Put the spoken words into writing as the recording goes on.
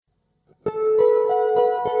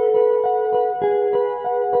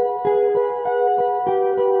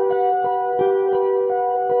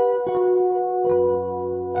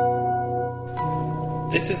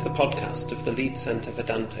podcast of the Leeds Centre for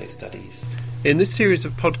Dante Studies. In this series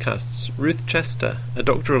of podcasts, Ruth Chester, a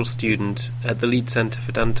doctoral student at the Leeds Centre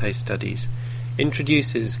for Dante Studies,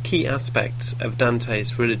 introduces key aspects of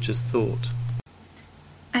Dante's religious thought.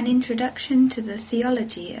 An introduction to the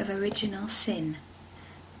theology of original sin.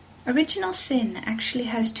 Original sin actually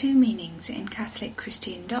has two meanings in Catholic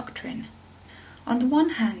Christian doctrine. On the one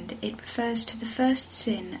hand, it refers to the first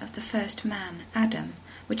sin of the first man, Adam,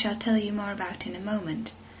 which I'll tell you more about in a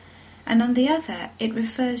moment. And on the other, it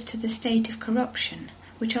refers to the state of corruption,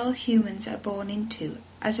 which all humans are born into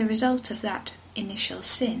as a result of that initial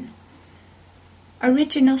sin.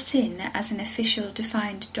 Original sin, as an official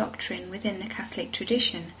defined doctrine within the Catholic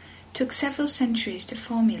tradition, took several centuries to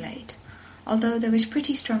formulate, although there is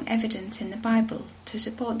pretty strong evidence in the Bible to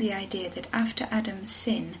support the idea that after Adam's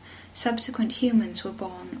sin, subsequent humans were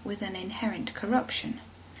born with an inherent corruption.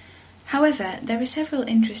 However, there are several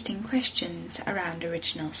interesting questions around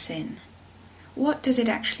original sin. What does it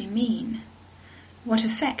actually mean? What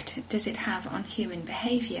effect does it have on human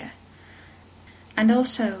behaviour? And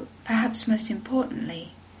also, perhaps most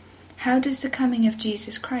importantly, how does the coming of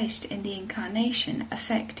Jesus Christ in the Incarnation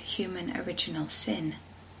affect human original sin?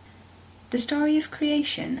 The story of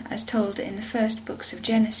creation, as told in the first books of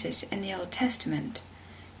Genesis in the Old Testament,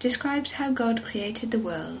 describes how God created the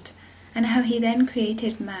world and how he then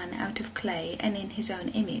created man out of clay and in his own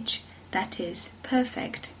image, that is,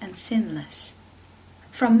 perfect and sinless.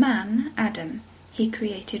 From man, Adam, he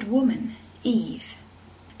created woman, Eve.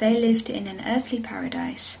 They lived in an earthly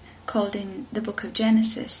paradise, called in the book of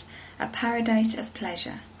Genesis a paradise of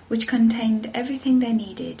pleasure, which contained everything they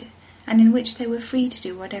needed and in which they were free to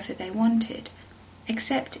do whatever they wanted,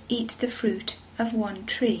 except eat the fruit of one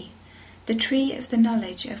tree, the tree of the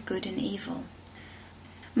knowledge of good and evil.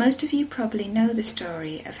 Most of you probably know the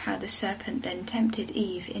story of how the serpent then tempted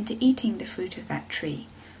Eve into eating the fruit of that tree,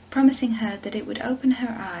 promising her that it would open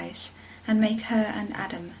her eyes and make her and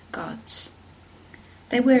Adam gods.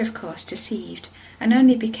 They were, of course, deceived and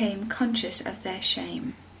only became conscious of their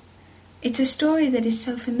shame. It's a story that is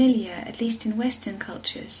so familiar, at least in Western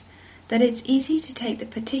cultures, that it's easy to take the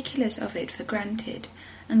particulars of it for granted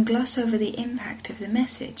and gloss over the impact of the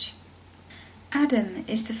message. Adam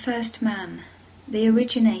is the first man, the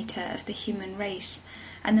originator of the human race,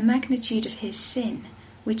 and the magnitude of his sin,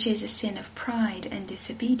 which is a sin of pride and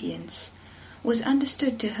disobedience, was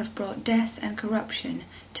understood to have brought death and corruption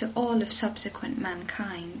to all of subsequent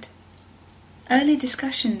mankind. Early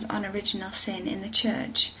discussions on original sin in the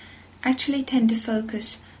Church actually tend to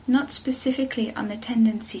focus not specifically on the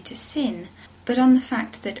tendency to sin, but on the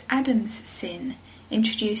fact that Adam's sin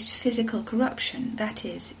introduced physical corruption, that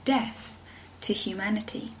is, death, to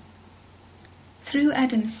humanity. Through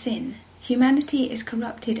Adam's sin, humanity is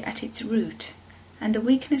corrupted at its root, and the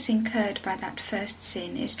weakness incurred by that first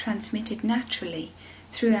sin is transmitted naturally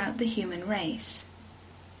throughout the human race.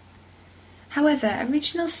 However,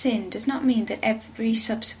 original sin does not mean that every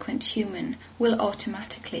subsequent human will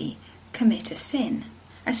automatically commit a sin.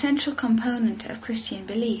 A central component of Christian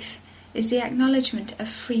belief is the acknowledgement of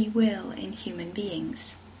free will in human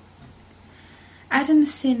beings.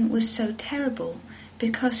 Adam's sin was so terrible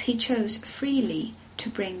because he chose freely to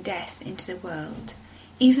bring death into the world,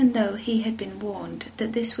 even though he had been warned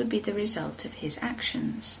that this would be the result of his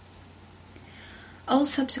actions. All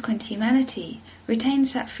subsequent humanity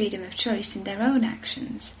retains that freedom of choice in their own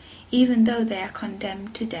actions, even though they are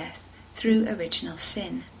condemned to death through original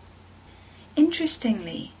sin.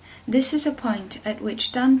 Interestingly, this is a point at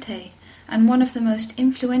which Dante and one of the most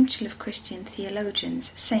influential of Christian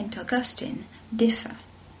theologians, Saint Augustine, differ.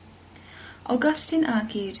 Augustine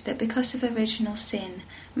argued that because of original sin,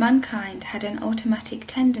 mankind had an automatic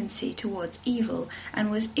tendency towards evil and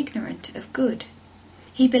was ignorant of good.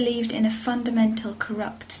 He believed in a fundamental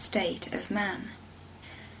corrupt state of man.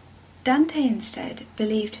 Dante instead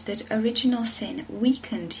believed that original sin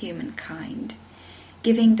weakened humankind,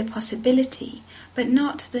 giving the possibility, but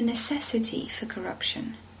not the necessity for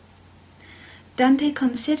corruption. Dante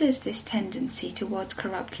considers this tendency towards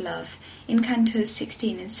corrupt love in Cantos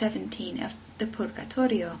 16 and 17 of the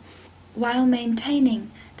Purgatorio, while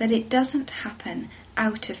maintaining that it doesn't happen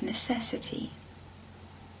out of necessity.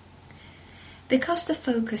 Because the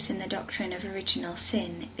focus in the doctrine of original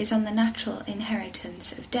sin is on the natural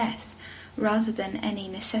inheritance of death rather than any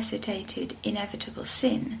necessitated inevitable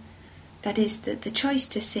sin, that is, that the choice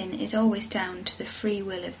to sin is always down to the free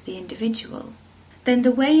will of the individual, then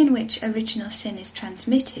the way in which original sin is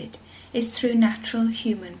transmitted is through natural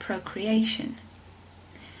human procreation.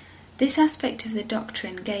 This aspect of the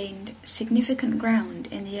doctrine gained significant ground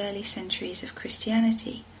in the early centuries of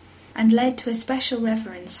Christianity and led to a special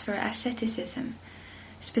reverence for asceticism,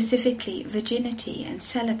 specifically virginity and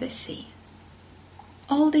celibacy.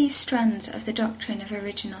 All these strands of the doctrine of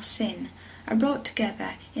original sin are brought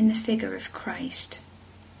together in the figure of Christ.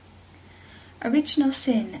 Original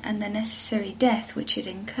sin and the necessary death which it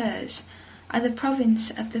incurs are the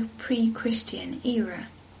province of the pre-Christian era.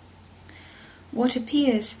 What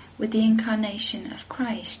appears with the incarnation of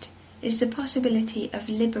Christ is the possibility of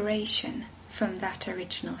liberation from that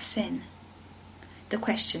original sin. The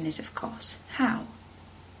question is, of course, how?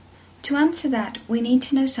 To answer that, we need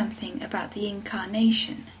to know something about the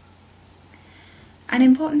incarnation. An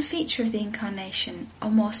important feature of the incarnation, or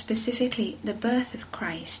more specifically the birth of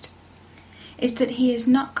Christ, is that he is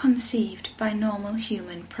not conceived by normal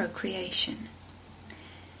human procreation.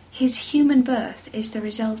 His human birth is the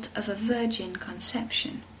result of a virgin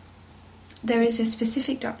conception. There is a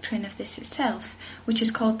specific doctrine of this itself, which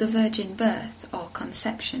is called the virgin birth or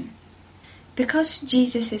conception. Because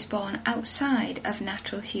Jesus is born outside of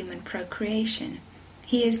natural human procreation,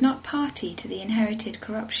 he is not party to the inherited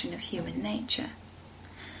corruption of human nature.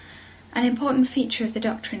 An important feature of the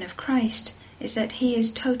doctrine of Christ is that he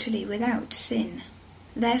is totally without sin.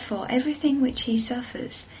 Therefore, everything which he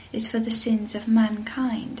suffers is for the sins of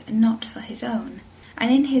mankind and not for his own.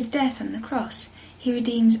 And in his death on the cross, he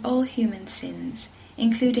redeems all human sins,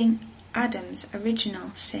 including Adam's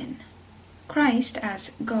original sin. Christ,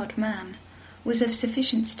 as God-man, was of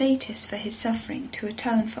sufficient status for his suffering to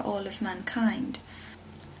atone for all of mankind,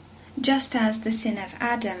 just as the sin of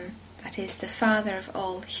Adam, that is, the father of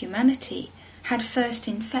all humanity, had first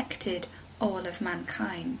infected all of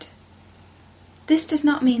mankind. This does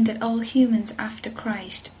not mean that all humans after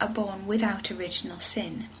Christ are born without original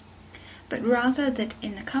sin, but rather that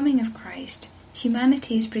in the coming of Christ,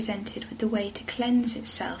 humanity is presented with the way to cleanse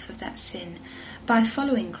itself of that sin by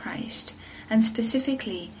following Christ, and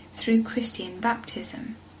specifically through Christian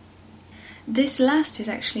baptism. This last is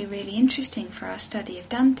actually really interesting for our study of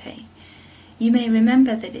Dante. You may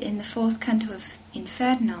remember that in the fourth canto of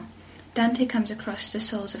Inferno, Dante comes across the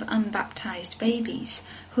souls of unbaptized babies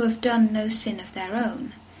who have done no sin of their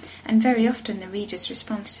own, and very often the reader's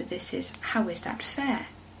response to this is, how is that fair?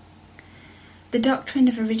 The doctrine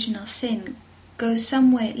of original sin goes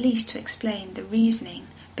some way at least to explain the reasoning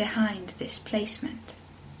behind this placement.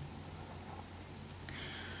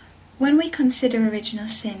 When we consider original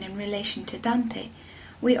sin in relation to Dante,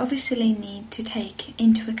 we obviously need to take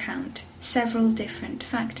into account several different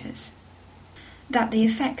factors. That the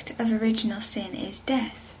effect of original sin is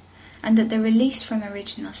death, and that the release from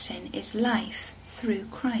original sin is life through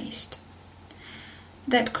Christ.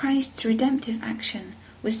 That Christ's redemptive action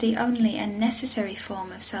was the only and necessary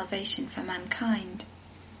form of salvation for mankind,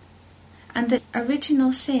 and that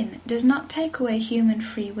original sin does not take away human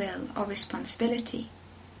free will or responsibility.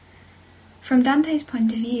 From Dante's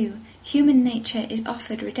point of view, human nature is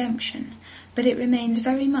offered redemption, but it remains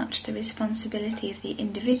very much the responsibility of the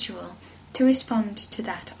individual to respond to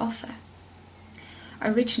that offer.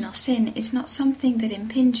 Original sin is not something that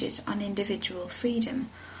impinges on individual freedom,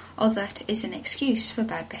 or that is an excuse for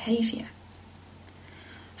bad behaviour.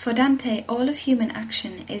 For Dante, all of human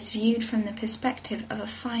action is viewed from the perspective of a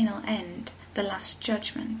final end, the Last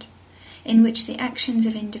Judgment, in which the actions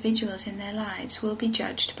of individuals in their lives will be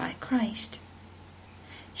judged by Christ.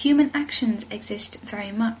 Human actions exist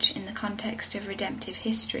very much in the context of redemptive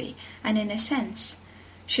history, and in a sense,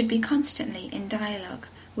 should be constantly in dialogue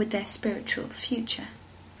with their spiritual future.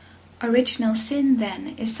 Original sin,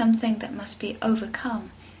 then, is something that must be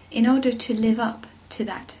overcome in order to live up to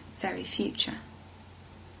that very future.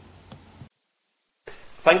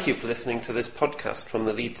 Thank you for listening to this podcast from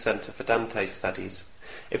the Leeds Centre for Dante Studies.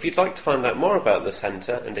 If you'd like to find out more about the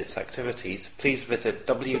Centre and its activities, please visit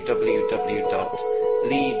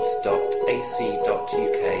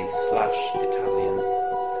www.leeds.ac.uk/Italian.